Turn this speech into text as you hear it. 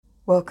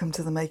Welcome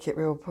to the Make It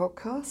Real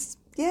podcast.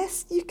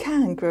 Yes, you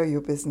can grow your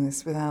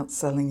business without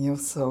selling your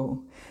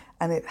soul.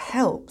 And it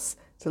helps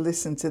to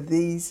listen to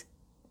these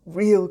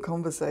real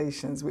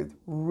conversations with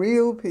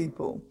real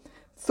people,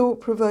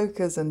 thought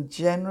provokers and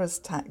generous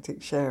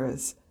tactic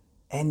sharers.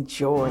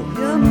 Enjoy.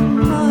 Your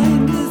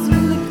mind is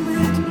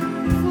liquid,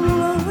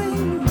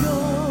 flowing gold.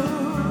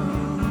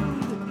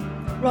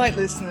 Right,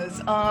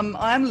 listeners, I'm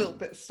a little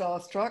bit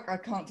starstruck, I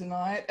can't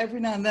deny it. Every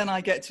now and then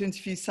I get to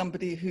interview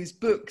somebody whose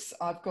books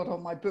I've got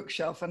on my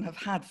bookshelf and have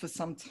had for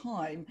some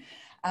time.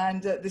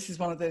 And this is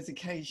one of those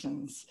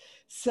occasions.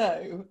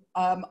 So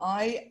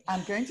I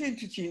am going to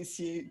introduce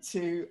you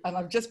to, and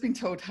I've just been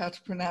told how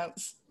to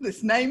pronounce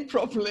this name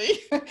properly,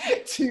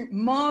 to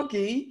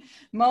Margie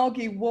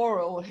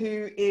Worrell,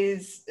 who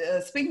is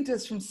speaking to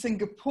us from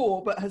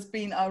Singapore, but has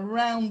been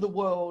around the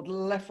world,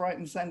 left, right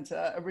and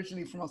centre,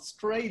 originally from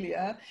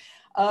Australia.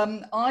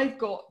 I've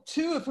got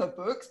 2 of her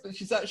books, but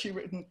she's actually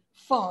written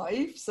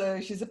 5.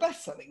 So she's a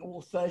best-selling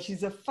author.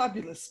 She's a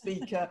fabulous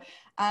speaker.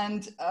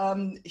 And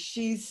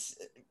she's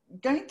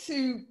going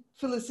to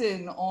fill us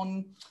in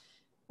on,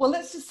 well,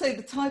 let's just say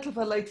the title of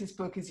her latest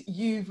book is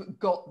You've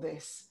Got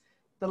This,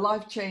 The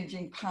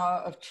Life-Changing Power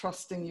of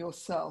Trusting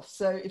Yourself.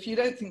 So if you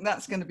don't think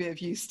that's going to be of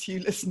use to you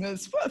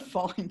listeners, well,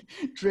 fine,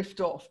 drift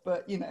off.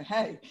 But, you know,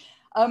 hey.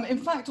 In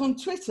fact, on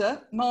Twitter,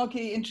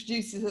 Margie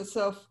introduces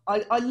herself.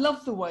 I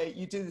love the way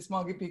you do this,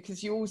 Margie,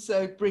 because you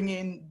also bring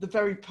in the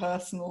very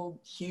personal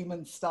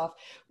human stuff.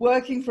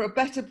 Working for a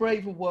better,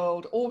 braver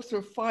world, author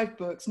of 5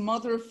 books,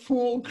 mother of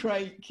 4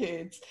 great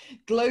kids,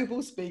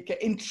 global speaker,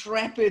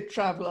 intrepid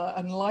traveller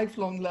and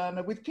lifelong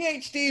learner with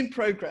PhD in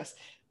progress.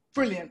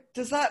 Brilliant.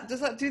 Does that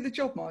do the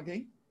job,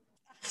 Margie?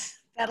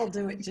 That'll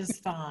do it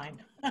just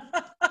fine.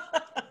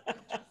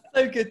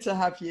 So good to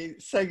have you.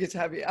 So good to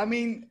have you. I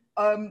mean,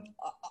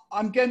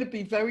 I'm going to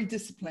be very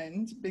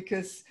disciplined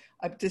because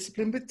I'm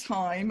disciplined with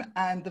time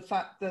and the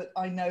fact that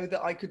I know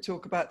that I could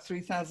talk about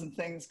 3,000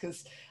 things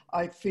because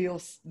I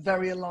feel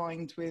very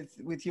aligned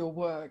with your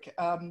work.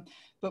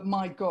 But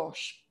my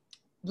gosh,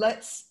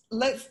 let's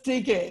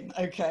dig in.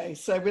 Okay,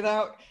 so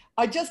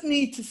I just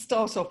need to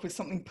start off with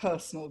something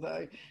personal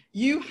though.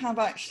 You have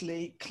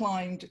actually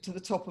climbed to the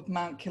top of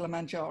Mount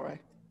Kilimanjaro.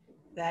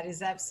 That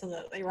is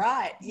absolutely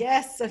right.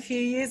 Yes, a few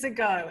years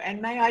ago. And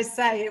may I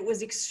say, it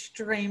was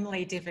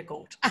extremely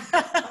difficult.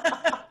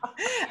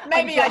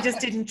 Maybe I just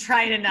didn't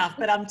train enough,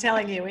 but I'm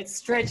telling you, it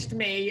stretched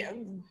me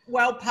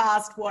well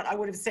past what I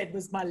would have said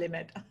was my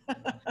limit.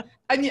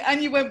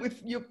 And you went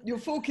with your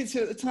 4 kids who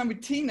at the time were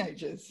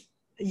teenagers.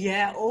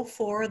 Yeah, all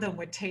 4 of them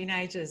were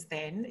teenagers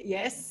then,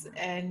 yes,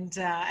 and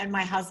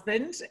my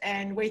husband,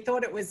 and we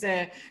thought it was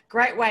a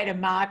great way to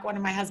mark one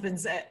of my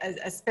husband's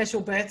a special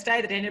birthday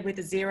that ended with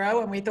a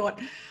 0, and we thought,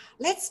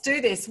 let's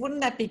do this,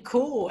 wouldn't that be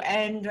cool?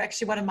 And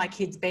actually one of my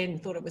kids, Ben,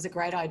 thought it was a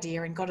great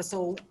idea and got us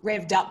all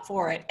revved up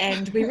for it,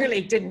 and we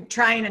really didn't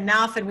train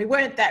enough and we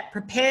weren't that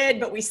prepared,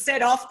 but we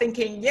set off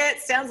thinking, yeah, it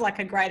sounds like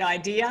a great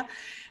idea,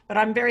 but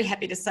I'm very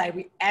happy to say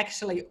we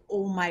actually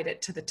all made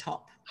it to the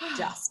top.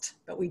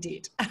 But we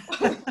did.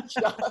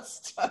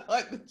 Just, I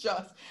like the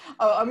just.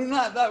 Oh, I mean,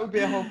 that would be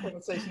a whole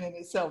conversation in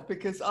itself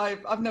because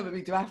I've never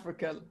been to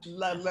Africa,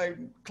 let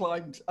alone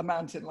climbed a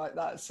mountain like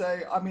that. So,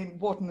 I mean,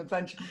 what an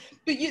adventure.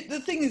 But the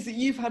thing is that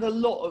you've had a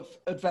lot of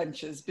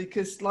adventures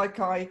because like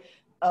I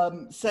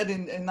said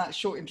in that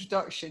short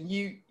introduction,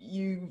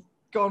 you've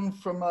gone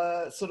from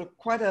a sort of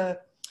quite a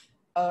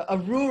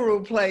rural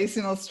place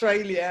in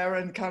Australia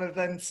and kind of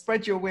then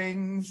spread your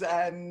wings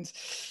and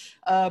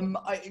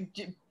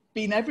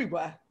been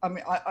everywhere. I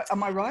mean,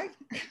 am I right?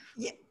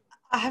 Yeah,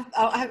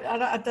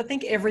 I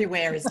think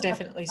everywhere is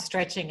definitely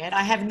stretching it.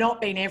 I have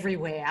not been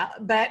everywhere,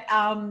 but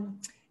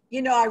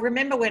you know, I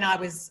remember when I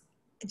was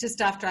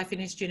just after I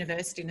finished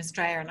university in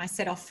Australia and I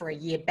set off for a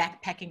year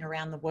backpacking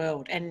around the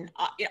world. And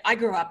I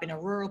grew up in a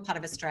rural part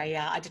of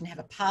Australia. I didn't have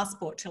a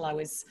passport till I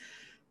was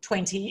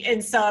 20.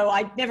 And so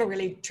I never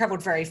really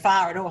traveled very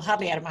far at all,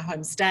 hardly out of my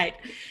home state.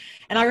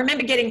 And I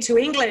remember getting to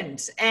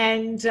England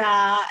and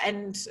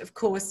of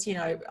course, you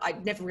know, I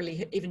never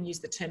really even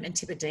used the term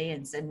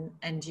Antipodeans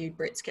and you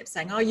Brits kept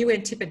saying, oh, you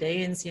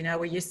Antipodeans, you know,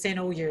 where you sent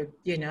all your,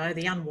 you know,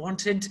 the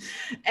unwanted.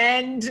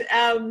 And,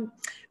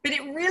 but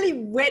it really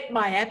whet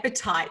my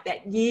appetite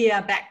that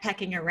year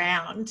backpacking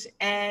around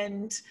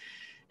and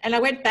I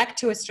went back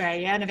to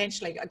Australia and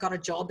eventually I got a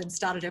job and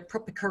started a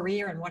proper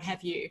career and what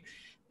have you.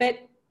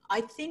 But I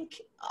think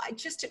I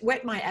just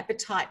whet my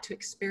appetite to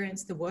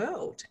experience the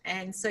world.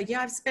 And so,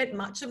 yeah, I've spent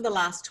much of the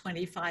last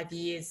 25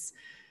 years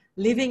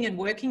living and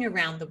working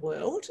around the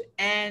world.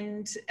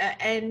 And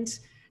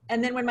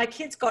then when my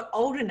kids got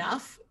old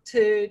enough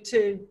to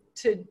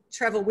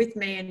travel with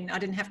me and I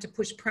didn't have to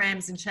push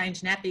prams and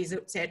change nappies,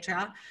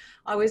 etc.,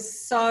 I was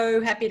so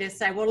happy to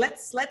say, well,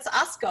 let's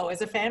us go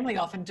as a family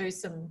off and do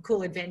some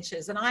cool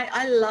adventures. And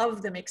I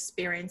love them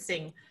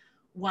experiencing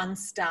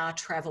 1-star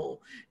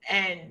travel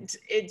and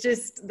it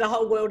just the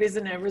whole world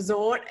isn't a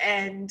resort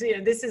and you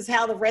know this is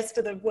how the rest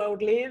of the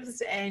world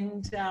lives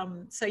and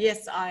so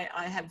yes I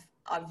have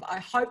I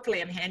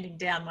hopefully am handing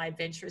down my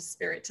adventurous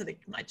spirit to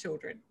my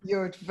children.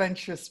 Your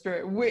adventurous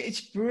spirit,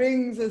 which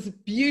brings us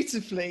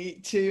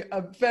beautifully to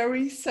a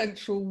very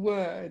central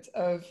word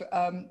of,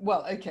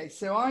 well, okay,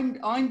 so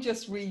I'm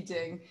just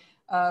reading,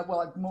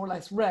 well, I've more or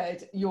less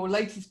read your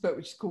latest book,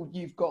 which is called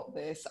You've Got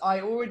This.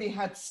 I already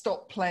had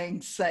Stop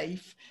Playing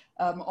Safe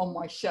on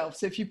my shelf.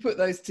 So if you put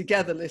those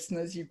together,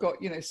 listeners, you've got,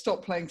 you know,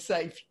 Stop Playing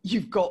Safe,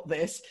 You've Got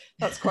This.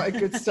 That's quite a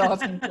good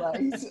starting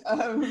place.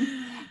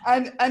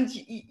 And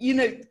you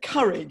know,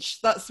 courage,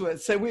 that's the word.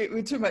 So we're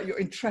talking about your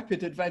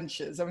intrepid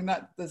adventures. I mean,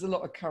 there's a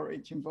lot of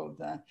courage involved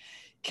there.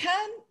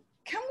 Can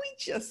we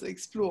just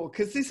explore,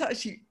 because this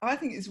actually, I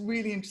think is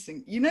really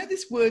interesting. You know,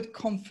 this word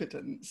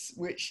confidence,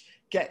 which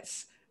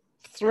gets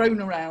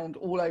thrown around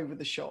all over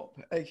the shop.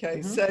 Okay.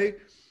 Mm-hmm. So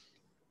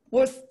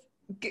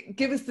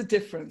give us the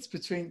difference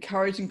between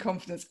courage and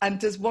confidence, and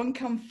does one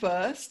come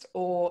first,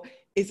 or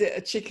is it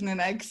a chicken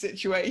and egg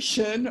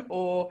situation,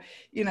 or,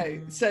 you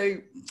know, so,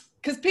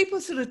 because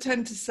people sort of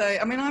tend to say,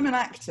 I mean, I'm an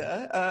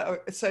actor,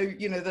 so,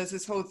 you know, there's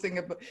this whole thing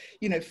of,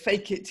 you know,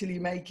 fake it till you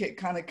make it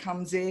kind of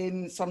comes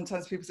in.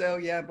 Sometimes people say, oh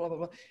yeah, blah, blah,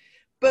 blah.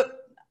 But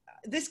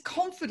this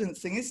confidence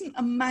thing isn't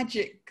a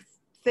magic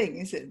thing,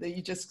 is it? That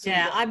you just...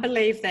 I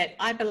believe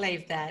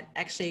that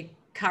actually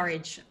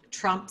courage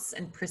trumps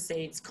and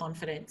precedes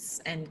confidence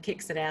and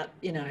kicks it out,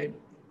 you know,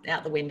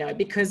 out the window,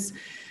 because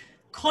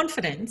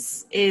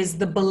confidence is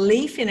the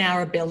belief in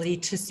our ability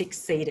to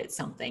succeed at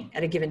something,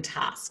 at a given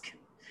task.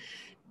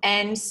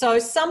 And so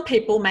some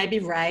people may be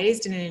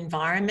raised in an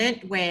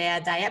environment where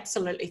they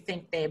absolutely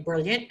think they're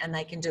brilliant and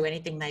they can do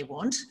anything they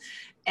want.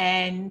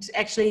 And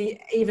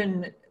actually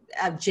even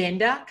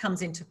gender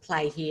comes into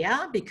play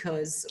here,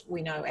 because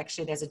we know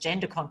actually there's a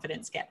gender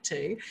confidence gap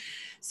too.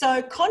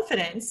 So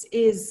confidence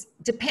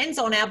depends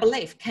on our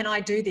belief. Can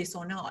I do this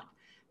or not?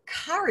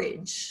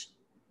 Courage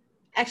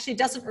actually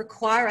doesn't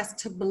require us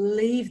to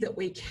believe that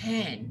we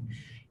can.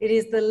 It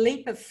is the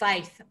leap of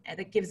faith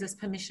that gives us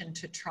permission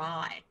to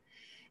try.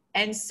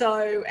 And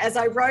so, as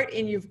I wrote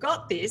in You've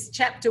Got This,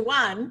 chapter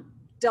 1,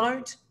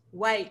 don't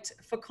wait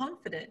for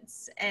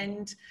confidence.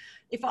 And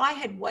if I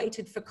had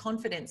waited for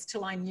confidence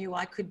till I knew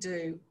I could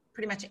do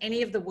pretty much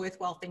any of the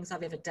worthwhile things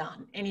I've ever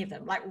done, any of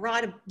them, like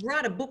write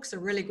a book's a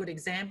really good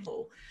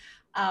example,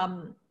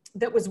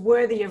 that was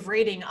worthy of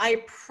reading,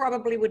 I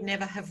probably would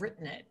never have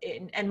written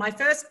it. And my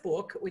first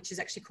book, which is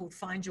actually called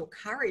Find Your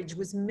Courage,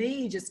 was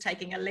me just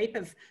taking a leap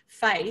of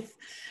faith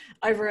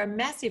over a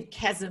massive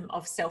chasm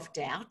of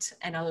self-doubt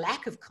and a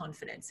lack of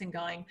confidence, and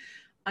going,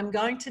 I'm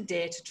going to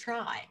dare to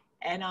try.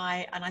 And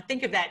I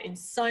think of that in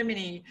so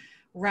many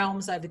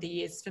realms over the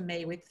years for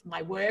me, with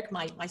my work,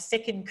 my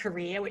second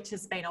career, which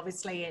has been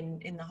obviously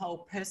in the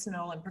whole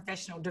personal and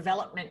professional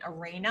development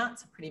arena.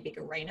 It's a pretty big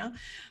arena.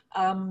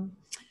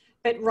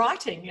 But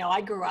writing, you know, I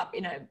grew up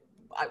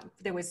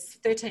there was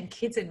 13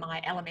 kids in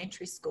my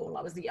elementary school.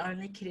 I was the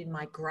only kid in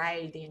my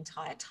grade the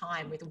entire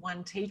time, with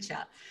one teacher.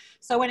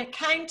 So when it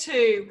came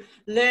to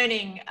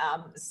learning,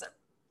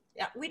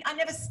 I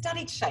never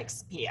studied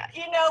Shakespeare.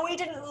 You know, we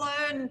didn't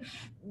learn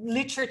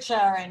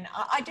literature, and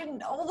I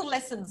didn't, all the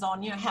lessons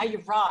on, you know, how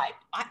you write.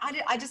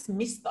 I just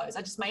missed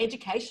those. My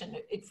education,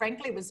 it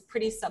frankly was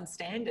pretty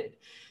substandard.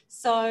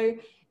 So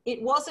it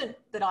wasn't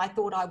that I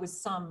thought I was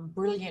some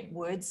brilliant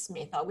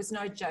wordsmith. I was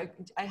no joke.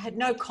 I had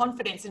no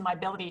confidence in my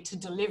ability to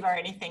deliver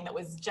anything that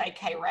was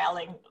J.K.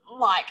 Rowling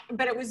like,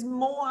 but it was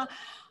more,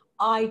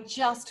 I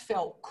just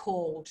felt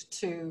called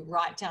to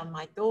write down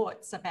my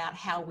thoughts about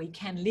how we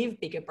can live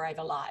bigger,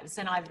 braver lives.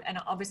 And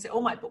obviously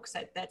all my books,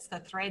 that's the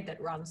thread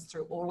that runs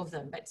through all of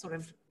them, but sort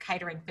of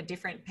catering for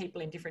different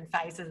people in different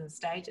phases and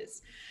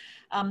stages.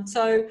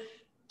 So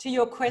to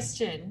your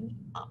question,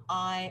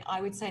 I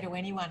would say to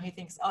anyone who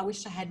thinks, I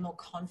wish I had more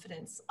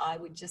confidence, I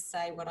would just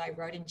say what I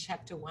wrote in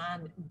chapter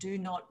 1, do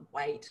not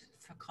wait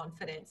for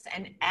confidence,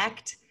 and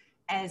act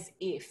as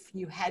if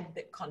you had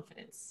the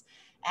confidence.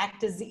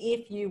 Act as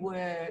if you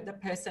were the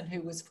person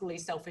who was fully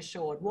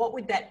self-assured. What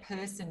would that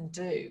person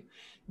do?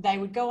 They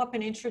would go up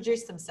and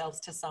introduce themselves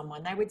to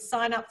someone. They would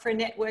sign up for a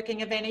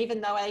networking event, even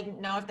though they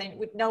didn't know if they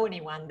would know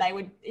anyone. They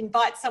would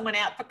invite someone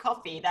out for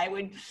coffee. They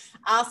would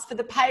ask for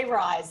the pay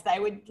rise. They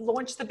would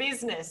launch the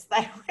business.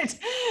 They would,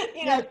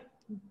 you know,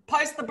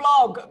 post the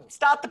blog,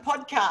 start the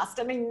podcast.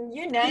 I mean,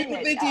 you name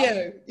it.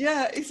 Video.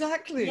 Yeah,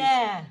 exactly.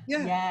 Yeah.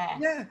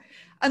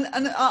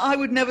 And I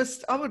would have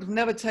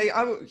never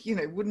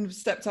wouldn't have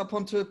stepped up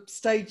onto a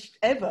stage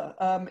ever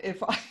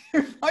if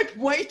I'd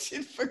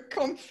waited for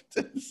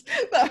confidence.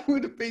 That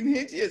would have been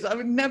hideous. I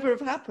would never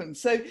have happened.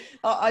 So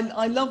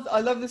I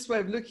love this way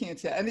of looking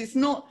at it. And it's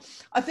not,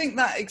 I think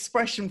that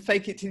expression,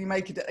 fake it till you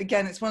make it,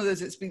 again, it's one of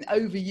those that's been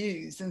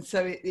overused. And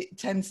so it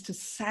tends to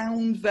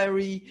sound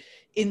very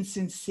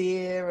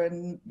insincere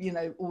and, you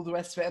know, all the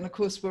rest of it. And of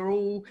course, we're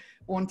all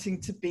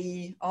wanting to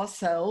be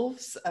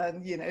ourselves.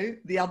 And, you know,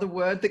 the other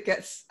word that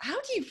gets, how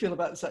do you feel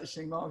about this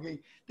actually,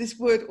 Margie? This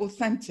word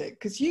authentic,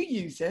 because you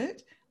use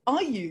it, I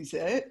use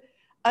it.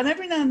 And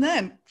every now and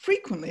then,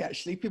 frequently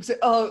actually, people say,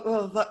 oh,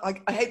 well,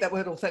 I hate that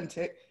word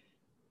authentic.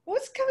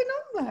 What's going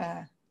on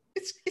there?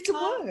 It's a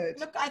word.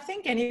 Look, I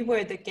think any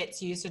word that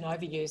gets used and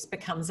overused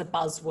becomes a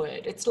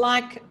buzzword. It's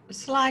like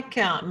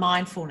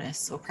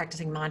mindfulness, or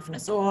practicing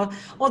mindfulness, or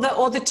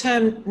the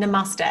term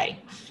namaste.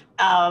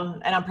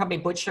 And I'm probably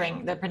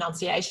butchering the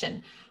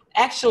pronunciation.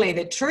 Actually,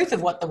 the truth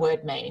of what the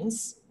word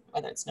means,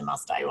 whether it's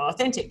namaste or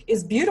authentic,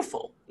 is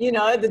beautiful.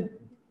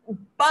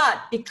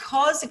 But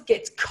because it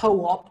gets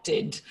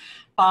co-opted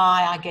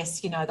by, I guess,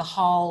 the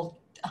whole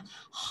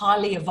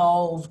highly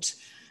evolved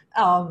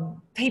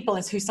people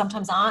who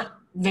sometimes aren't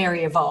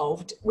very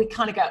evolved, we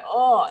kind of go,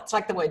 oh, it's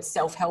like the word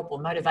self-help or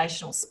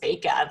motivational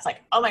speaker. It's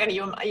like, oh my God,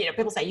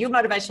 people say you're a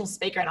motivational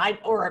speaker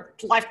or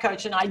a life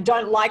coach, and I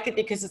don't like it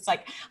because it's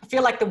like, I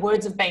feel like the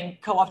words have been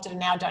co-opted and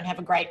now don't have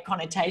a great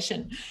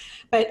connotation.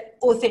 But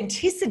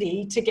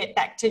authenticity, to get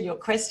back to your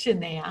question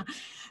there,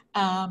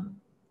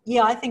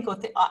 I think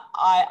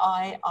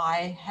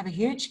I have a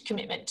huge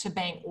commitment to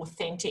being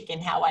authentic in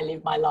how I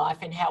live my life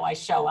and how I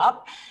show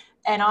up.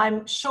 And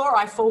I'm sure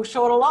I fall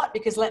short a lot,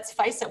 because let's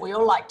face it, we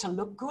all like to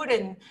look good,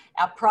 and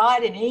our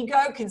pride and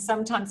ego can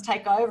sometimes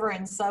take over.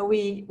 And so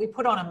we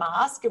put on a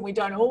mask and we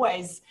don't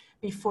always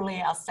be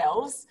fully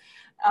ourselves.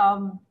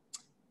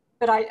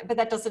 But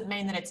that doesn't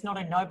mean that it's not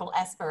a noble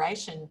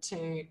aspiration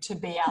to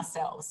be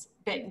ourselves.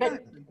 But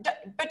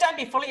don't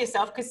be fully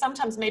yourself, because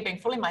sometimes me being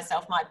fully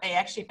myself might be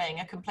actually being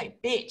a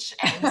complete bitch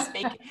and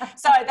speaking.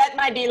 So that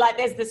may be like,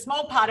 there's the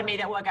small part of me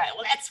that will go,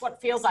 well, that's what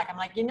it feels like. I'm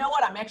like, you know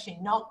what? I'm actually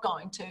not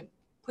going to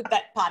put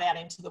that part out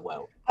into the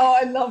world. Oh,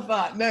 I love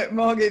that. No,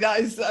 Margie, that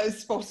is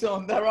spot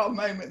on. There are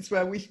moments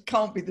where we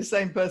can't be the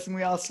same person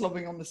we are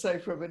slobbing on the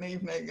sofa of an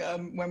evening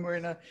when we're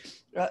in a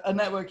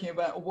networking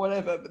event or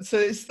whatever. But so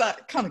it's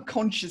that kind of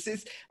conscious.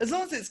 It's as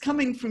long as it's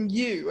coming from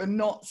you and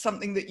not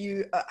something that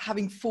you are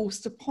having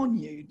forced upon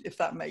you, if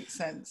that makes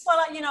sense. Well,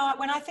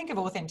 when I think of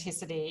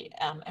authenticity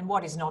and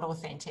what is not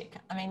authentic,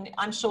 I mean,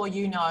 I'm sure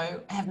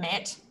have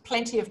met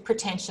plenty of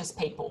pretentious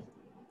people.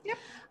 Yep.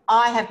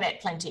 I have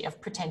met plenty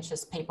of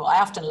pretentious people. I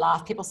often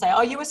laugh. People say,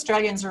 oh, you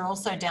Australians are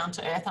also down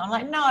to earth. And I'm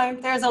like, no,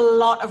 there's a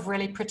lot of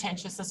really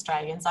pretentious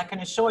Australians, I can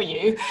assure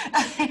you.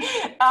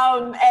 And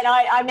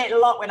I met a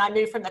lot when I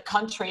moved from the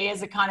country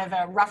as a kind of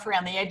a rough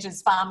around the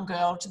edges farm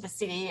girl to the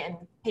city, and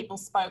people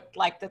spoke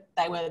like that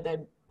they were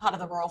the part of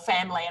the royal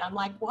family. And I'm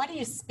like, why do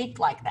you speak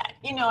like that?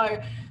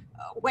 You're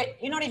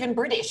not even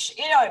British,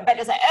 but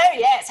to say, oh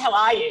yes, how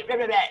are you? Blah,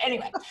 blah, blah.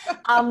 Anyway,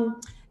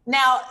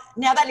 now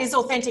that is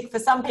authentic for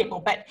some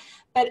people, but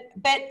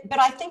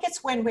I think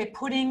it's when we're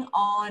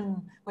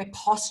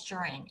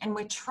posturing and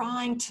we're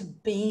trying to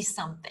be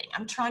something.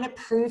 I'm trying to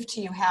prove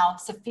to you how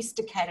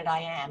sophisticated I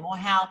am, or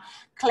how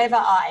clever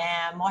I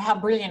am, or how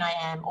brilliant I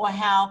am, or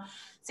how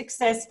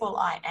successful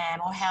I am,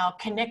 or how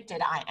connected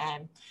I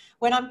am.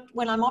 When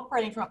I'm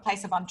operating from a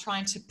place of I'm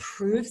trying to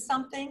prove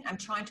something, I'm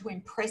trying to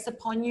impress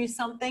upon you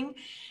something,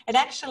 it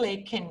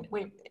actually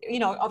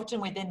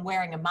often we're then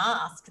wearing a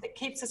mask that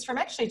keeps us from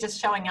actually just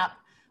showing up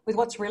with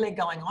what's really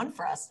going on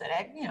for us. That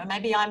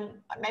maybe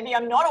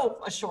I'm not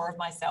all sure of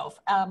myself,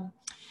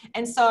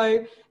 and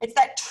so it's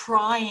that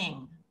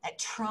trying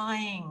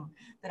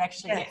that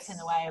actually gets in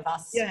the way of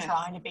us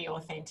trying to be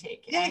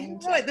authentic. Yeah,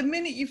 and right. The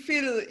minute you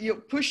feel that you're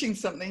pushing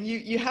something,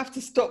 you have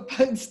to stop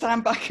and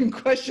stand back and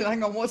question,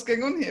 hang on, what's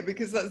going on here?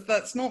 Because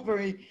that's not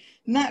very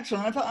natural.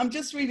 And in fact, I'm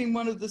just reading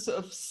one of the sort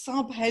of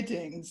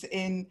subheadings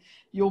in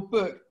your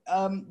book,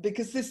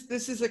 because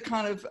this is a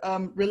kind of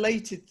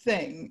related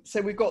thing.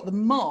 So we've got the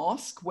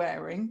mask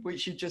wearing,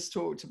 which you just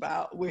talked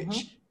about,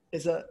 which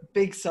is a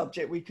big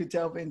subject we could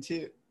delve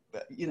into,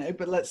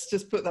 but let's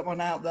just put that one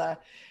out there.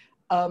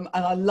 And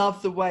I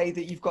love the way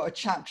that you've got a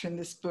chapter in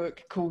this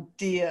book called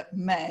Dear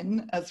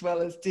Men as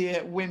well as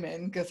Dear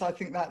Women, because I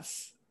think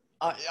that's,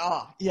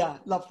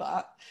 love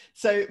that.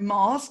 So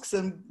masks,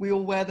 and we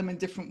all wear them in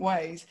different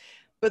ways.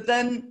 But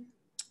then,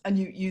 and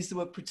you use the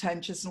word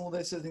pretentious and all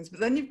those sort of things,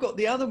 but then you've got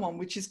the other one,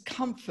 which is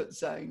comfort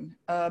zone,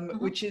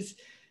 which is,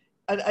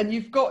 and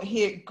you've got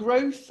here,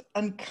 growth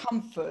and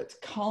comfort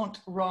can't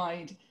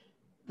ride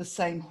the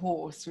same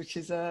horse, which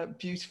is a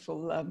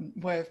beautiful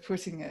way of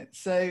putting it.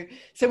 So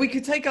we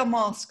could take our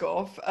mask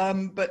off,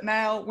 but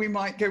now we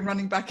might go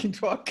running back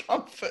into our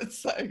comfort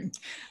zone.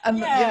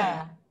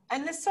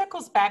 And this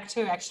circles back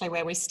to actually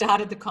where we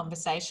started the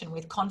conversation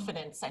with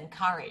confidence and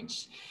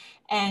courage.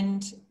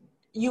 And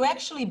you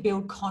actually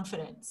build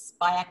confidence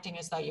by acting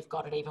as though you've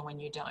got it even when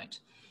you don't.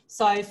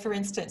 So for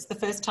instance, the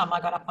first time I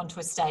got up onto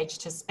a stage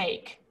to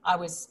speak, I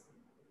was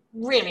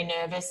really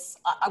nervous.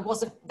 I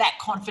wasn't that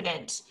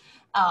confident.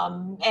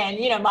 I'm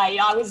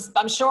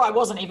sure I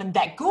wasn't even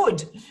that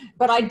good,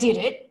 but I did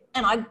it.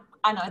 And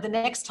I know the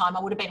next time I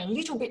would have been a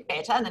little bit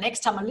better, and the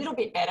next time a little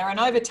bit better. And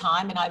over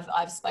time, and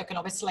I've spoken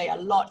obviously a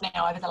lot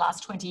now over the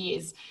last 20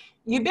 years,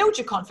 you build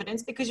your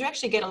confidence because you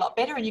actually get a lot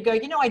better, and you go,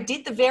 I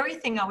did the very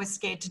thing I was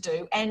scared to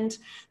do. And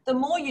the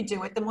more you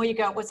do it, the more you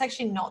go, well, it's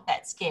actually not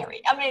that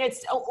scary. I mean,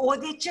 or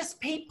they're just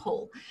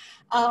people.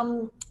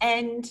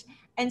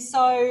 And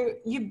so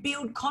you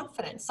build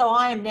confidence. So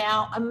I am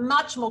now a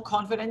much more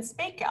confident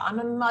speaker. I'm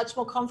a much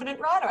more confident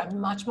writer.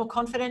 I'm much more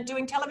confident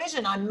doing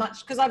television.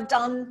 Because I've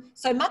done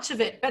so much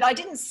of it, but I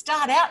didn't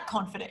start out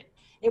confident.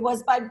 It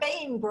was by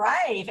being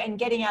brave and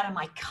getting out of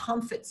my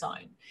comfort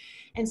zone.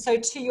 And so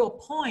to your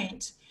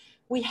point,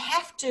 we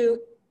have to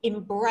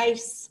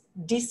embrace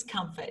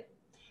discomfort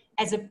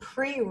as a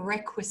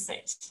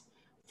prerequisite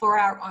for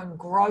our own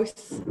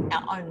growth,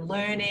 our own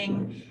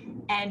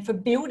learning, and for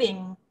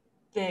building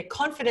the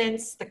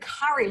confidence, the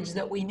courage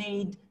that we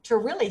need to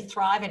really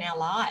thrive in our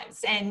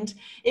lives. And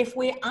if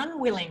we're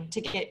unwilling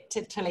to get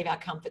to leave our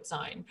comfort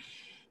zone,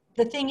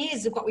 the thing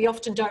is, what we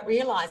often don't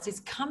realize is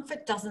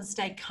comfort doesn't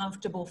stay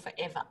comfortable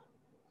forever.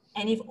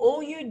 And if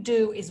all you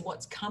do is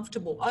what's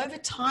comfortable, over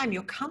time,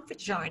 your comfort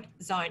zone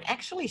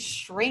actually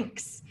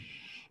shrinks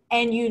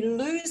and you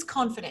lose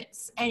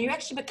confidence and you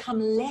actually become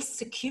less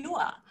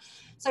secure.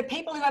 So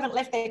people who haven't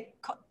left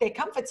their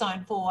comfort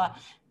zone for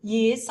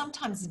years,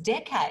 sometimes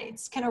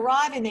decades, can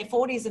arrive in their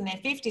 40s and their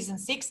 50s and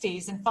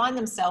 60s and find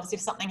themselves,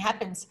 if something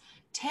happens,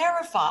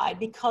 terrified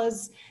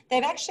because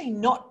they've actually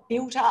not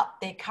built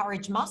up their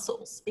courage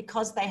muscles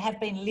because they have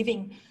been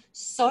living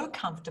so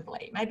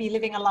comfortably, maybe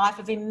living a life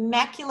of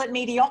immaculate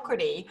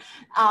mediocrity,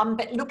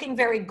 but looking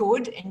very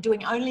good and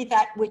doing only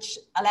that which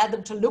allowed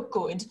them to look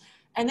good.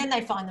 And then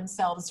they find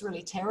themselves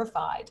really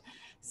terrified.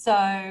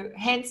 So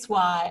hence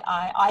why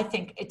I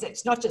think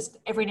it's not just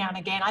every now and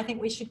again. I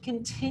think we should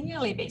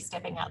continually be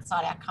stepping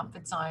outside our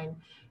comfort zone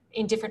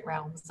in different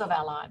realms of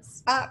our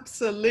lives.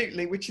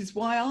 Absolutely, which is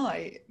why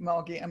I,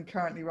 Margie, am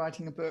currently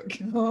writing a book.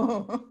 Good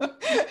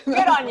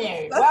on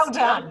you. Well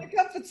done.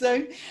 Comfort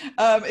zone.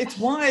 It's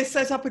why I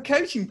set up a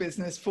coaching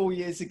business 4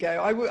 years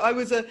ago. I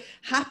was a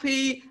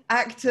happy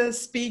actor,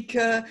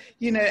 speaker,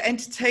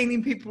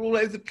 entertaining people all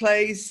over the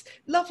place.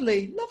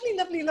 Lovely.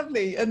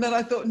 And then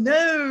I thought,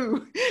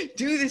 no,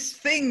 do this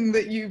thing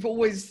that you've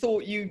always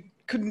thought you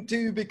couldn't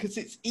do because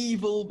it's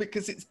evil,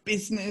 because it's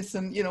business,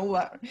 and all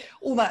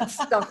that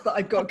stuff that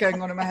I've got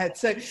going on in my head.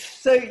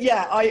 So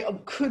yeah, I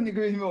couldn't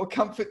agree with you more.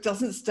 Comfort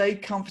doesn't stay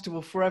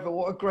comfortable forever.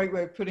 What a great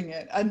way of putting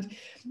it. And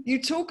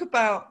you talk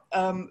about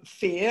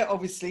fear,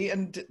 obviously,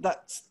 and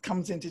that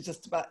comes into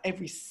just about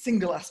every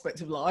single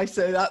aspect of life.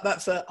 So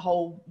that's a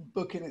whole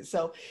book in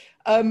itself.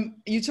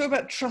 You talk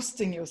about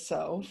trusting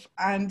yourself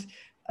and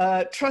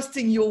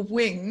trusting your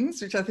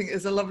wings, which I think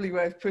is a lovely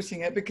way of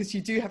putting it, because you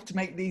do have to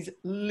make these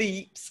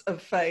leaps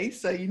of faith.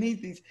 So you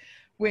need these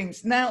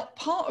wings. Now,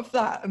 part of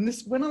that, and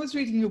this, when I was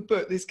reading your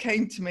book, this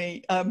came to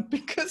me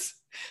because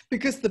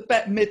the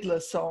Bette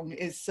Midler song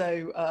is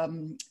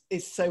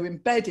so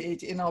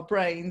embedded in our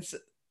brains.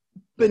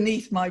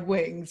 Beneath my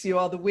wings, you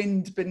are the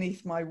wind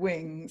beneath my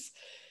wings.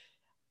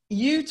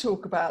 You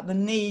talk about the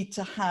need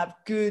to have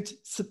good,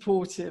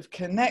 supportive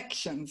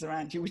connections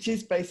around you, which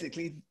is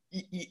basically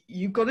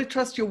you've got to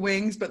trust your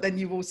wings, but then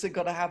you've also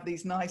got to have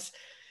this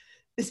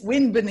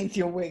wind beneath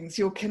your wings,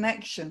 your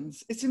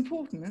connections. It's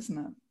important, isn't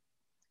it?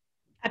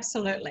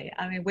 Absolutely.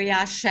 I mean, we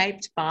are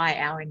shaped by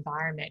our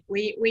environment.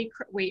 We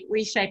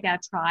shape our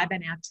tribe,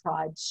 and our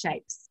tribe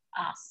shapes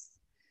us.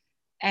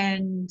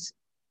 And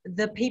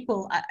the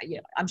people,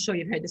 I'm sure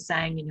you've heard the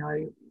saying,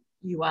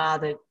 you are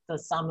the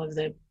sum of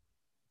the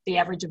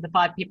average of the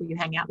 5 people you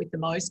hang out with the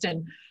most.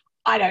 And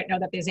I don't know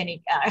that there's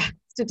any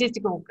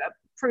statistical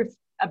proof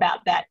about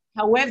that.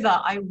 However,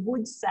 I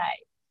would say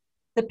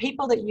the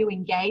people that you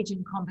engage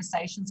in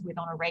conversations with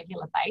on a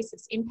regular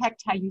basis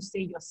impact how you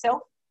see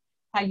yourself,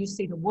 how you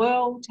see the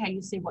world, how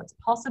you see what's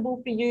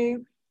possible for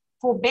you,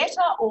 for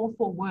better or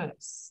for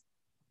worse.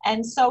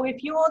 And so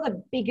if you're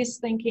the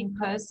biggest thinking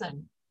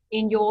person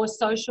in your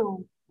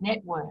social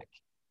network,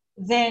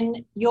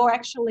 then you're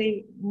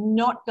actually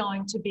not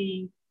going to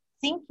be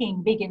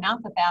thinking big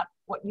enough about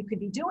what you could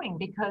be doing,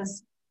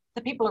 because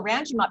the people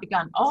around you might be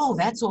going, oh,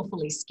 that's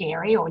awfully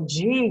scary, or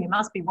gee, you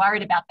must be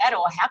worried about that,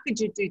 or how could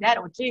you do that,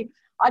 or gee,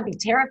 I'd be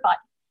terrified,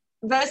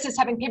 versus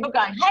having people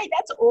going, hey,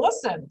 that's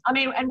awesome. I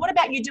mean, and what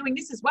about you doing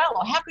this as well?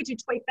 Or how could you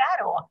tweak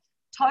that? Or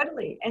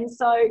totally. And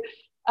so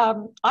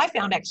I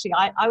found actually,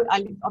 I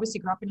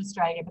obviously grew up in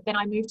Australia, but then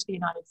I moved to the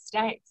United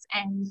States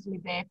and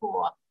lived there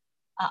for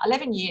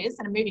 11 years,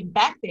 and I'm moving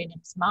back there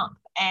next month.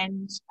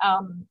 And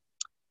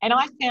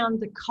I found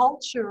the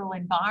cultural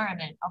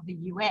environment of the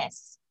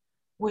US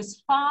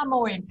was far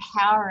more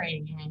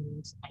empowering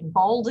and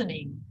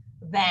emboldening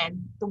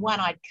than the one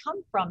I'd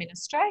come from in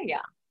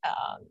Australia.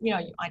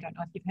 I don't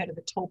know if you've heard of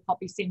the tall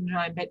poppy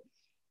syndrome, but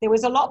there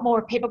was a lot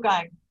more people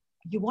going,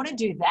 you want to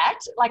do that?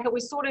 Like, it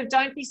was sort of,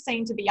 don't be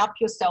seen to be up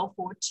yourself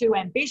or too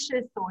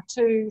ambitious or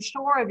too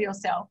sure of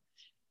yourself.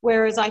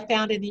 Whereas I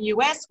found in the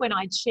US, when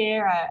I'd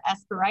share an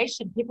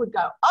aspiration, people would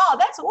go, oh,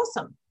 that's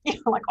awesome.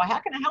 Like, well, how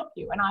can I help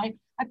you? And I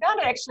found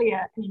it actually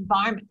an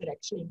environment that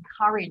actually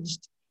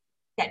encouraged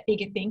that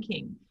bigger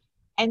thinking.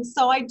 And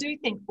so I do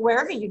think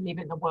wherever you live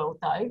in the world,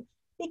 though,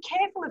 be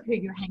careful of who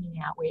you're hanging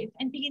out with,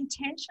 and be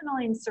intentional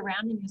in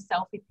surrounding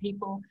yourself with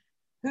people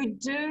who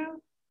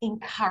do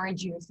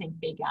encourage you to think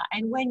bigger.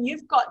 And when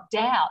you've got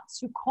doubts,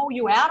 who call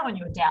you out on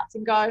your doubts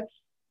and go,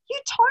 you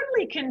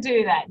totally can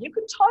do that. You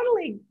could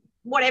totally,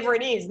 whatever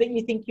it is that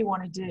you think you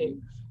want to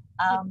do.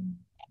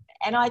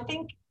 And I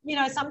think,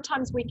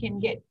 sometimes we can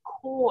get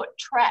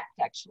trapped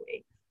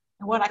actually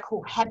in what I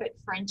call habit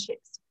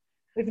friendships,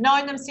 We've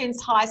known them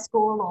since high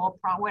school or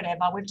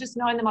whatever. We've just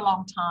known them a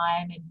long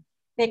time, and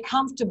they're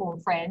comfortable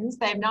friends.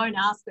 They've known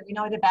us, that we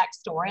know their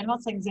backstory. I'm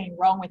not saying there's anything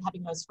wrong with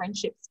having those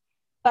friendships,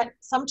 but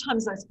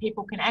sometimes those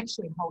people can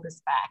actually hold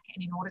us back.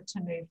 And in order to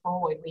move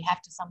forward, we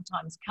have to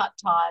sometimes cut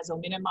ties or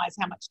minimize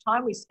how much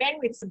time we spend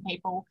with some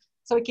people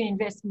so we can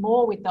invest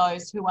more with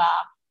those who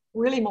are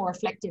really more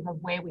reflective of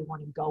where we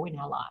want to go in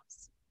our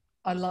lives.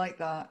 I like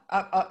that.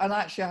 And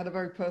actually I had a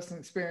very personal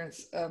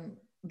experience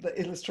that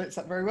illustrates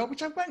that very well,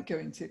 which I won't go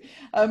into.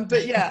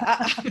 But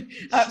yeah,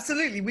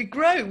 absolutely. We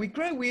grow,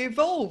 we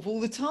evolve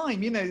all the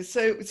time, you know,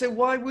 so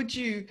why would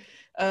you,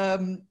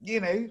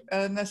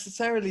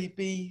 necessarily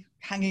be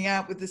hanging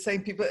out with the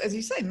same people? As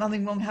you say,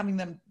 nothing wrong having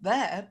them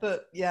there,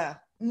 but yeah,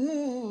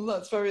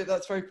 that's very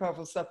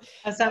powerful stuff.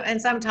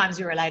 And sometimes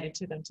you're related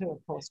to them too,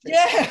 of course.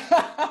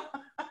 Yeah.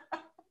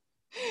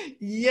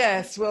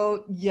 Yes,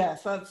 well,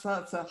 yes, that's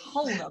a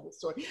whole nother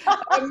story.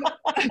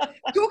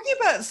 Talking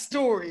about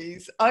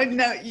stories, I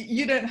know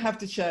you don't have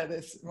to share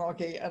this,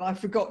 Margie, and I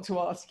forgot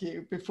to ask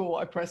you before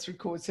I press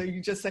record, so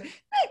you just say,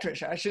 no,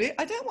 Trisha, actually,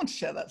 I don't want to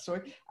share that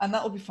story, and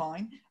that will be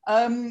fine.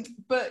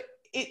 But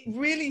it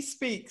really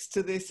speaks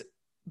to this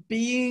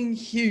being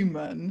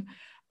human,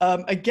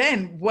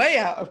 again, way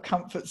out of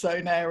comfort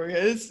zone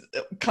areas,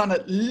 kind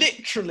of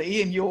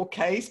literally in your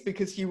case,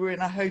 because you were in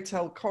a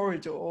hotel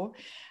corridor.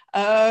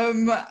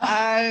 And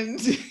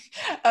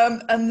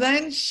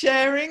then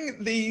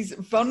sharing these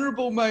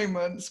vulnerable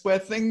moments where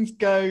things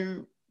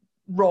go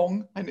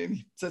wrong. I know you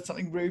said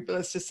something rude, but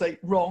let's just say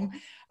wrong.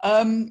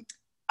 And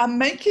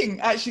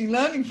actually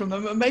learning from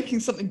them and making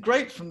something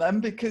great from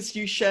them because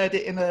you shared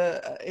it in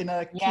a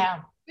yeah.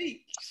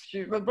 speech.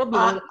 Look,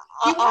 I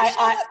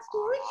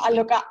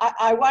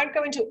won't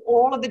go into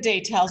all of the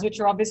details, which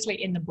are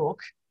obviously in the book.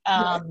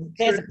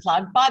 There's a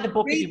plug. Buy the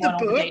book if you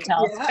want all the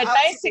details. Yeah, but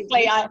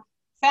basically, I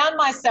found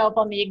myself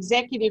on the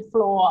executive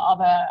floor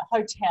of a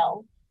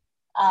hotel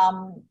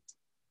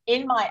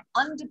in my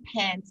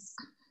underpants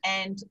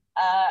and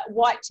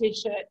white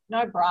t-shirt,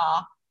 no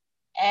bra,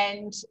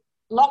 and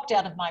locked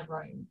out of my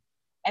room.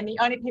 And the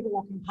only people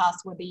walking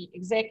past were the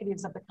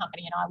executives of the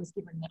company, and I was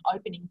given the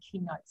opening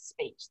keynote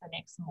speech the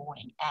next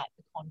morning at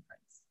the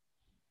conference.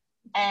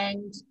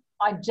 And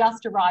I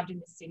just arrived in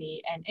the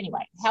city. And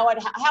anyway, how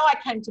I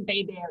came to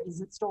be there is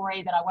a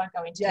story that I won't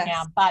go into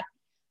now, but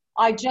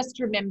I just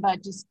remember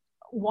just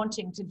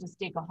wanting to just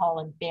dig a hole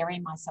and bury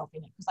myself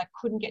in it because I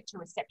couldn't get to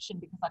reception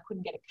because I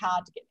couldn't get a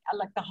card to get,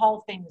 like the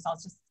whole thing was I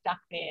was just stuck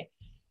there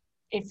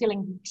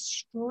feeling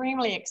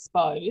extremely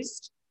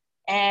exposed.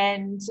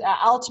 And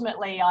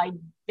ultimately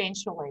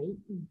eventually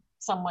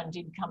someone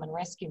did come and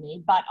rescue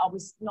me, but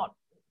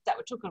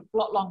that took a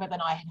lot longer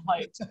than I had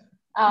hoped.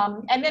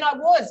 And then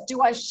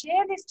do I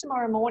share this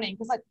tomorrow morning?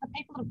 Because the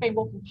people that have been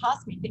walking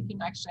past me thinking,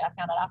 actually, I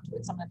found out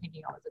afterwards, some of them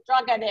thinking I was a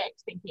drug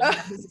addict, thinking,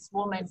 who's this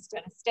woman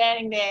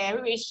standing there?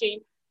 Who is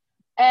she?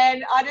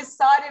 And I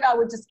decided I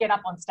would just get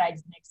up on stage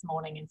the next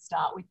morning and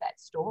start with that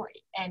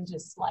story and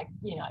just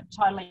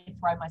totally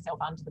throw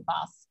myself under the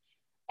bus.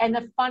 And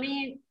the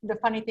funny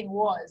thing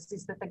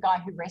is that the guy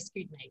who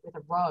rescued me with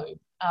a robe,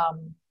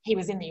 he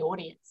was in the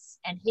audience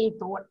and he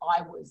thought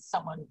I was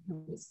someone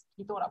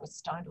he thought I was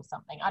stoned or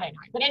something. I don't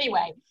know. But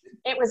anyway,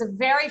 it was a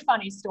very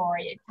funny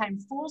story. It came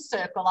full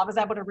circle. I was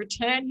able to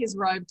return his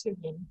robe to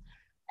him.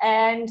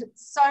 And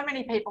so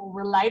many people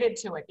related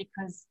to it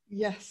because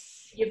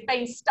you've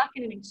been stuck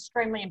in an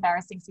extremely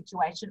embarrassing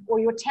situation, or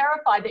you're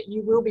terrified that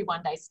you will be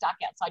one day stuck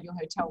outside your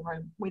hotel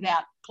room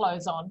without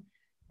clothes on.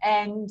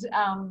 And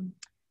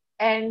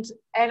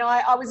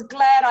I was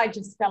glad I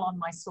just fell on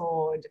my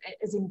sword,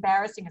 as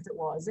embarrassing as it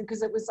was, and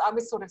because I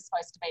was sort of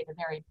supposed to be the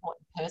very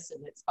important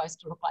person that's supposed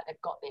to look like they've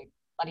got their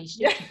bloody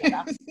shit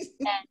together,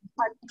 and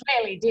I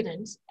clearly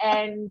didn't.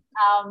 And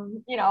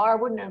I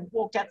wouldn't have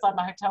walked outside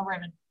my hotel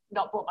room and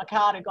not bought my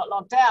card and got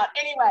locked out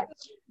anyway.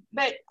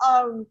 But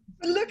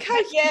look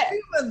how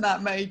human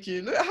that made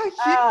you. Look how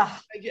human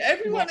made you.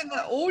 Everyone in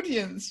that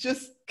audience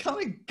just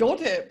kind of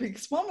got it,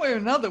 because one way or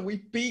another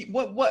we've been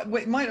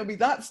it might not be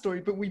that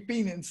story, but we've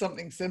been in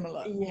something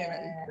similar. But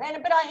here's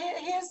and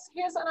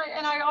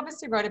I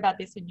obviously wrote about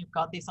this, and you've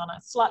got this on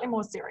a slightly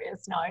more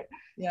serious note.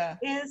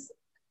 Is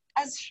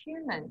as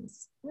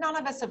humans, none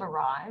of us have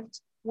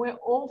arrived. We're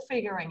all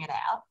figuring it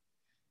out.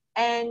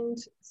 And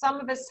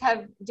some of us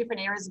have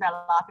different areas of our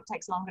life it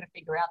takes longer to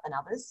figure out than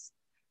others.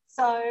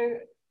 So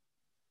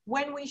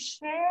when we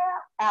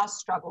share our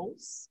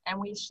struggles and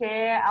we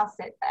share our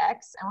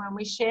setbacks and when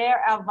we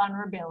share our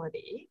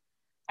vulnerability,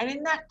 and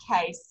in that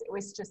case, it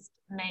was just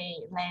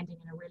me by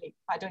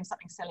doing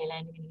something silly,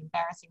 landing in an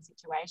embarrassing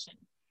situation.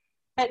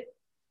 But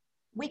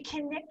we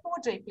connect more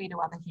deeply to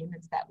other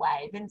humans that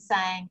way than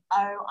saying,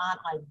 oh,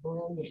 aren't I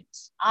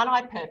brilliant? Aren't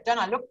I perfect? Don't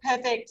I look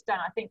perfect? Don't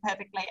I think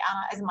perfectly?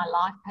 Is my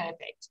life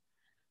perfect?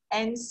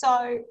 And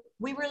so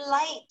we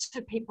relate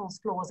to people's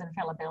flaws and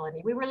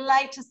fallibility. We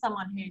relate to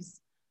someone who's,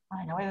 I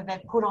don't know, whether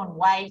they've put on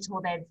weight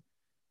or they've,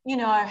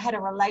 had a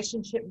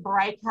relationship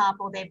breakup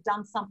or they've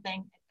done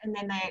something and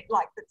then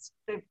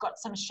they've got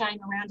some shame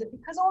around it,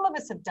 because all of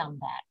us have done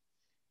that.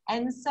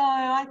 And so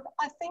I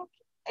think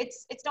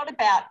it's not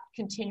about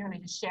continually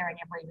just sharing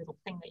every little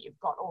thing that you've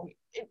got, or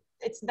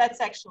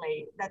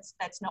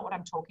that's not what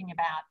I'm talking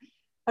about.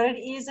 But it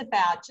is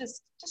about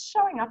just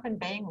showing up and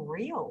being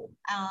real.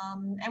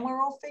 And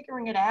we're all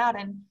figuring it out.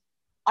 And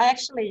I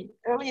actually,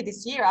 earlier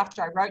this year,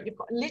 after I wrote, you've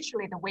got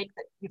literally the week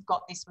that You've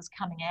Got This was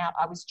coming out,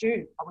 I was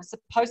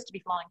supposed to be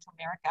flying to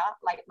America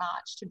late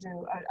March to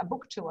do a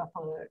book tour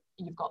for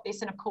You've Got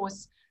This. And of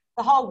course,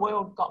 the whole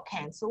world got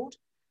cancelled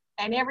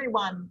and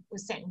everyone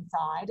was sent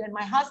inside. And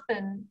my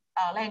husband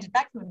landed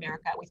back from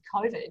America with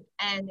COVID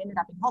and ended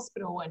up in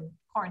hospital and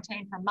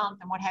quarantined for a month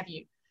and what have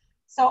you.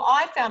 So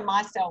I found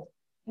myself,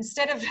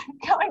 instead of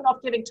going off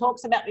giving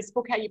talks about this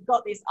book, How You've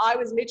Got This, I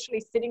was literally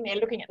sitting there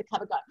looking at the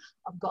cover going,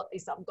 I've got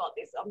this, I've got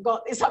this, I've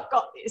got this, I've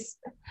got this.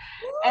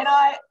 And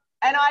I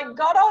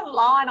got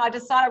online,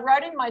 I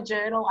wrote in my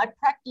journal,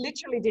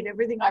 literally did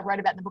everything I wrote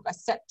about in the book. I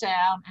sat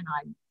down and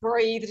I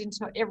breathed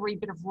into every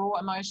bit of raw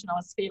emotion I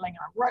was feeling. And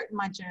I wrote in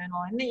my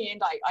journal. In the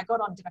end, I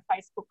got on, did a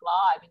Facebook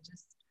Live and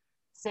just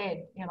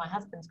said, my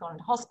husband's gone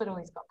into hospital,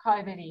 he's got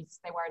COVID,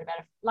 they're worried about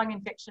a lung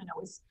infection. It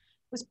was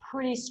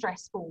pretty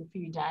stressful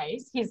few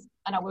days.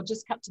 And I will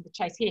just cut to the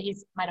chase here,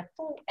 he's made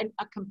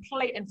a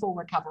complete and full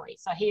recovery.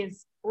 So he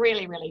is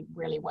really, really,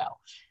 really well.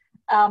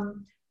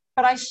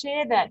 But I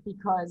share that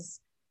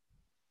because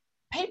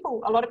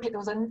a lot of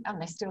people, and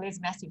there still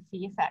is massive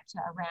fear factor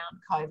around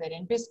COVID,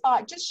 and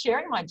despite just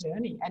sharing my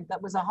journey, and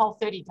that was a whole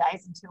 30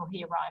 days until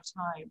he arrived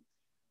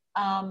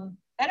home.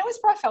 And it was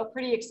where I felt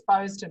pretty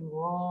exposed and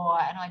raw,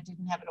 and I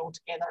didn't have it all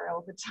together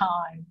all the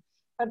time.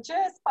 But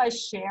just by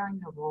sharing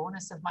the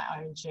rawness of my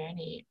own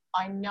journey,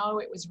 I know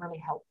it was really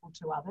helpful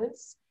to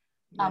others,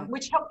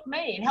 which helped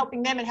me, and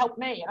helping them and helped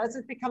me. And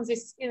it becomes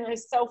this,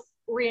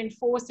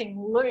 self-reinforcing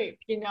loop,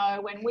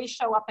 when we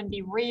show up and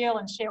be real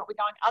and share what we're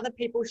going, other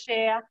people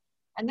share,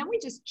 and then we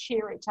just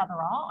cheer each other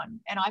on.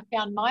 And I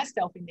found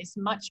myself in this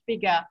much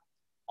bigger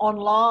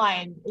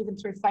online, even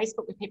through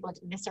Facebook with people I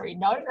didn't necessarily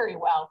know very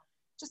well,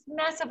 just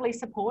massively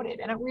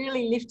supported. And it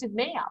really lifted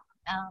me up.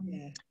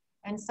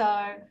 And so...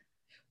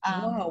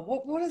 wow,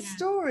 what a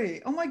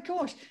story. Oh my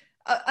gosh.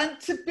 And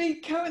to be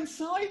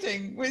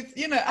coinciding with,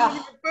 having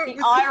a book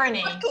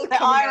the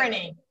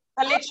irony.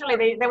 But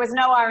literally, there was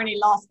no irony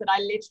lost, that I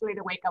literally,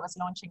 the week I was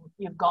launching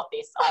You've Got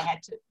This, I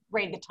had to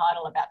read the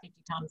title about 50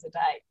 times a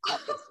day.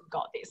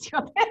 Got this.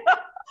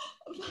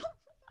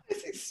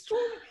 It's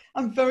extraordinary.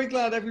 I'm very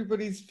glad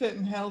everybody's fit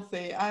and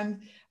healthy.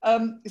 And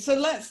so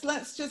let's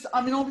just,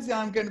 obviously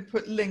I'm going to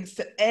put links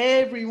to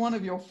every one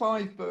of your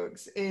 5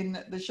 books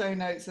in the show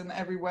notes and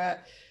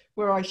everywhere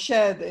where I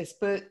share this.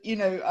 But,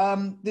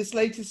 this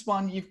latest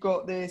one, You've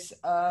Got This,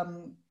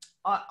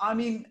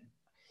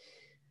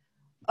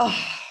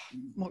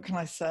 what can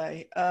I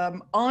say?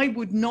 I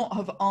would not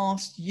have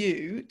asked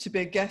you to be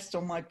a guest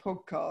on my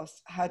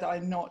podcast had I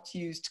not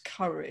used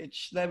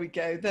courage. There we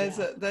go. There's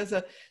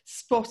a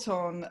spot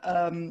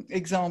on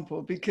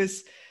example,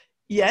 because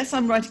yes,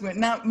 I'm writing it.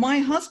 Now, my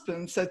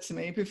husband said to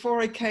me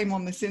before I came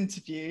on this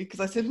interview,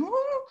 because I said,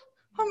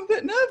 I'm a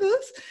bit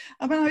nervous.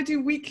 I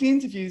do weekly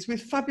interviews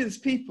with fabulous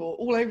people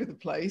all over the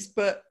place,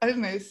 but I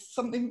don't know,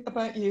 something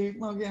about you,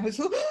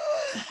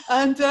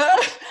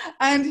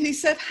 and he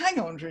said, hang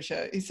on,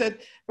 Trisha. He said,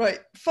 right,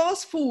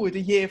 fast forward a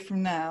year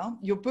from now,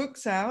 your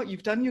book's out,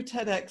 you've done your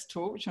TEDx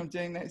talk, which I'm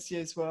doing next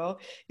year as well.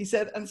 He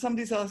said, and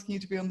somebody's asking you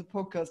to be on the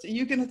podcast. Are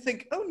you going to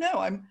think, oh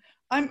no,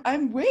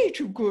 I'm way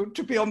too good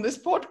to be on this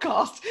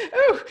podcast.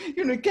 Oh,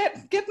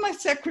 get my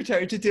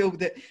secretary to deal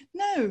with it.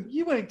 No,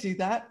 you won't do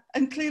that.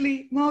 And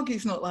clearly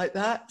Margie's not like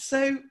that.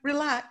 So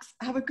relax,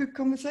 have a good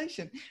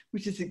conversation,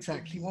 which is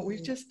exactly what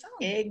we've just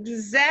done.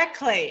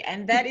 Exactly.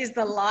 And that is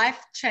the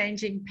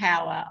life-changing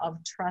power of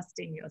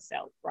trusting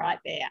yourself right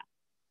there.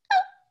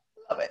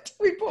 Love it.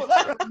 We brought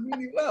that up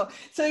really well.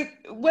 So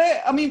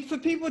for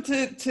people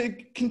to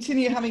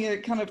continue having a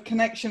kind of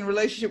connection,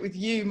 relationship with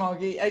you,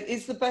 Margie,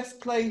 is the best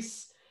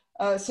place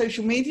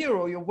social media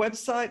or your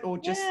website, or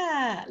just...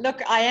 Yeah,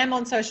 look, I am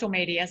on social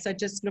media, so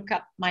just look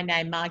up my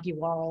name, Margie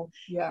Worrell.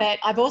 But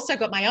I've also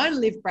got my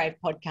own Live Brave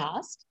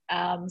podcast.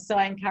 So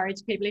I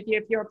encourage people,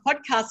 if you're a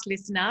podcast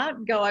listener,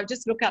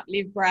 just look up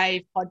Live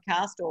Brave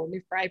podcast or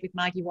Live Brave with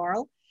Margie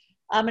Worrell.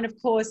 And of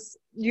course,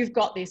 You've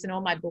Got This, and all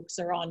my books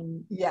are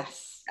on.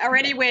 Yes. Are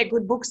anywhere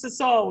good books are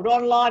sold,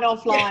 online,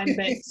 offline.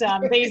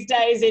 But these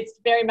days it's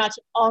very much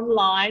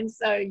online,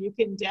 so you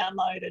can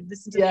download and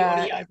listen to the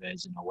audio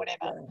version or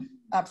whatever.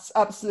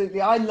 Absolutely.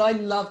 I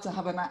love to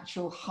have an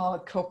actual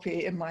hard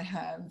copy in my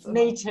hands.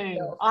 Me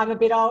too. I'm a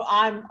bit old.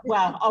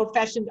 Old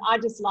fashioned. I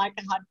just like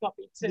a hard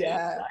copy too.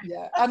 Yeah.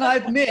 And I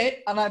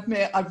admit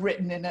I've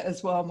written in it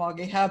as well,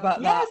 Margie. How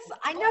about that? Yes,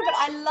 I know, but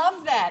I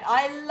love that.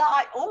 I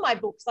like all my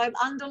books. I've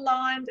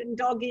underlined and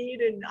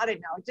dog-eared, and I don't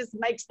know, it just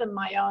makes them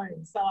my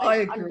own. So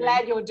I'm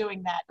glad you're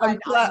doing that. I'm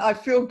glad. I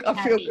feel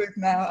good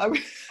now.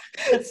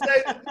 So this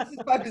is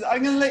fabulous.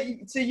 I'm going to let you.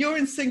 So you're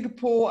in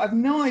Singapore. I've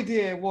no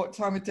idea what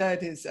time of day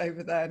it is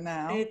over there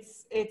now.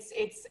 It's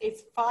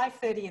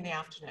 5:30 in the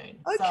afternoon.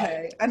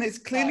 Okay, so, and it's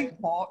clearly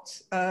hot.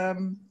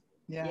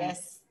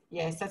 Yes.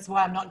 Yes, that's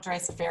why I'm not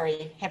dressed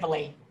very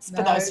heavily.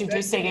 For No, those who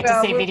do see, get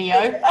well, to see video.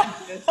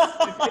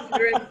 if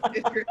you're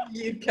in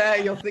the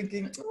UK, you're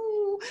thinking,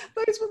 oh,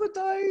 those were the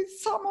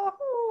days, summer,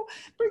 oh,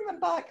 bring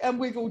them back. And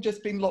we've all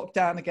just been locked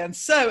down again.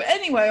 So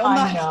anyway, on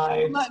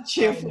that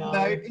cheerful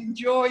note,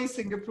 enjoy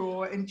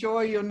Singapore,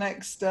 enjoy your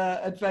next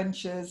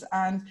adventures.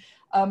 And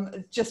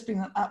it's just been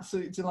an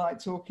absolute delight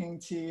talking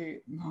to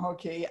you,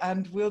 Margie,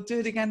 and we'll do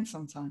it again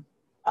sometime.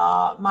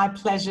 My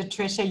pleasure,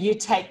 Tricia. You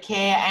take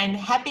care and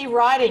happy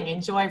writing.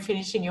 Enjoy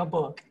finishing your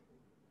book.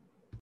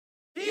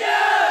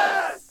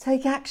 Yes!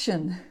 Take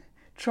action.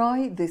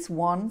 Try this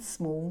one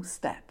small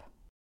step.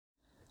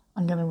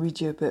 I'm going to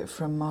read you a bit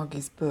from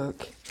Margie's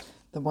book,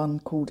 the one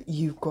called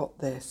You've Got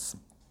This.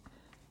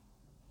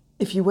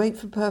 If you wait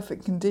for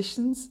perfect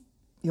conditions,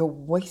 you'll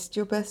waste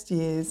your best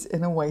years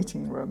in a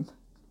waiting room.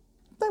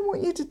 I don't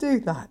want you to do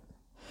that.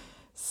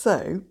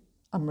 So,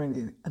 I'm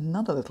reading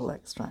another little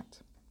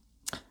extract.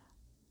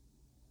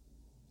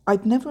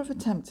 I'd never have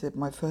attempted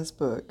my first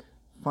book,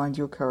 Find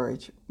Your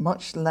Courage,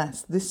 much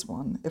less this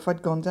one, if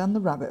I'd gone down the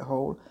rabbit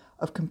hole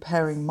of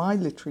comparing my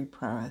literary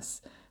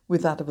prowess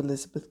with that of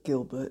Elizabeth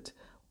Gilbert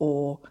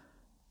or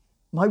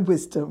my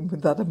wisdom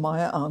with that of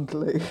Maya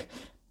Angelou.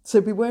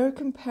 So beware of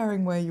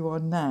comparing where you are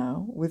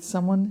now with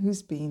someone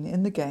who's been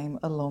in the game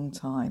a long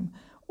time,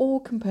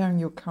 or comparing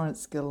your current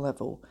skill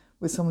level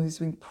with someone who's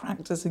been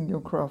practicing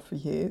your craft for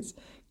years.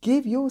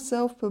 Give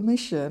yourself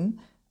permission,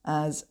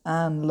 as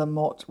Anne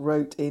Lamott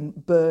wrote in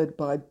Bird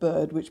by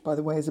Bird, which, by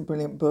the way, is a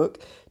brilliant book,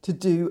 to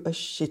do a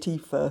shitty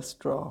first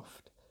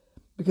draft.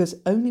 Because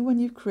only when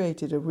you've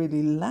created a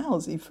really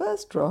lousy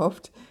first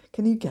draft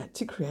can you get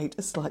to create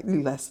a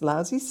slightly less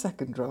lousy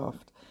second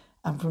draft.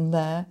 And from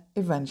there,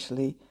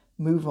 eventually,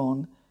 move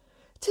on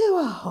to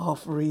a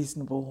half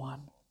reasonable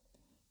one.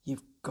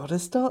 You've got to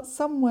start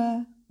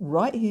somewhere.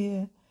 Right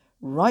here,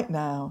 right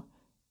now,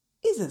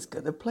 is as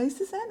good a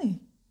place as any.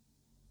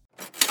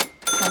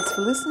 Thanks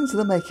for listening to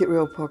the Make It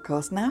Real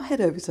podcast. Now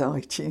head over to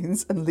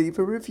iTunes and leave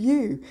a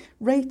review.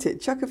 Rate it,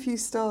 chuck a few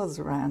stars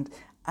around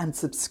and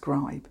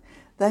subscribe.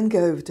 Then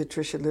go over to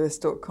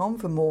tricialewis.com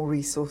for more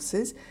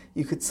resources.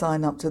 You could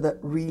sign up to that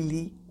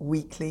really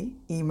weekly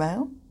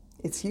email.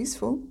 It's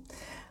useful.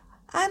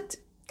 And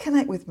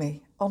connect with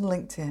me on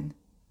LinkedIn.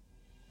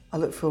 I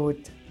look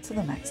forward to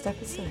the next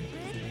episode.